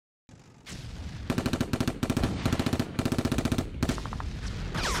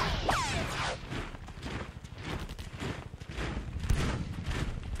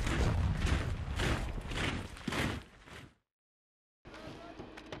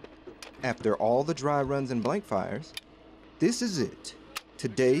After all the dry runs and blank fires, this is it.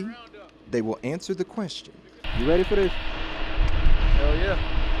 Today, they will answer the question. You ready for this? Hell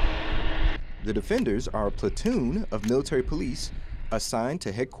yeah. The defenders are a platoon of military police assigned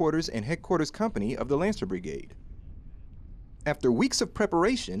to headquarters and headquarters company of the Lancer Brigade. After weeks of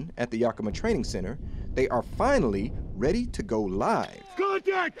preparation at the Yakima Training Center, they are finally ready to go live.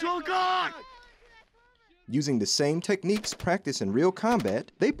 Contact, on guard! Using the same techniques practiced in real combat,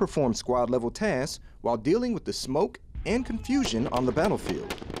 they perform squad-level tasks while dealing with the smoke and confusion on the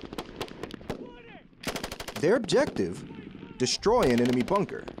battlefield. Their objective, destroy an enemy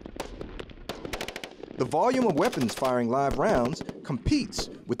bunker. The volume of weapons firing live rounds competes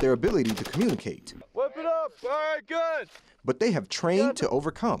with their ability to communicate. Weapon up! All right, good! But they have trained to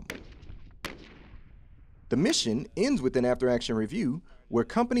overcome. The mission ends with an after-action review where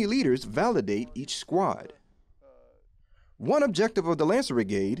company leaders validate each squad. One objective of the Lancer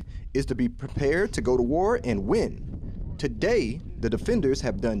Brigade is to be prepared to go to war and win. Today, the defenders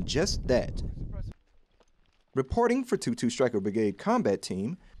have done just that. Reporting for 22 Stryker Brigade Combat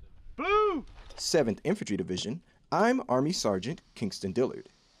Team, Blue! 7th Infantry Division, I'm Army Sergeant Kingston Dillard.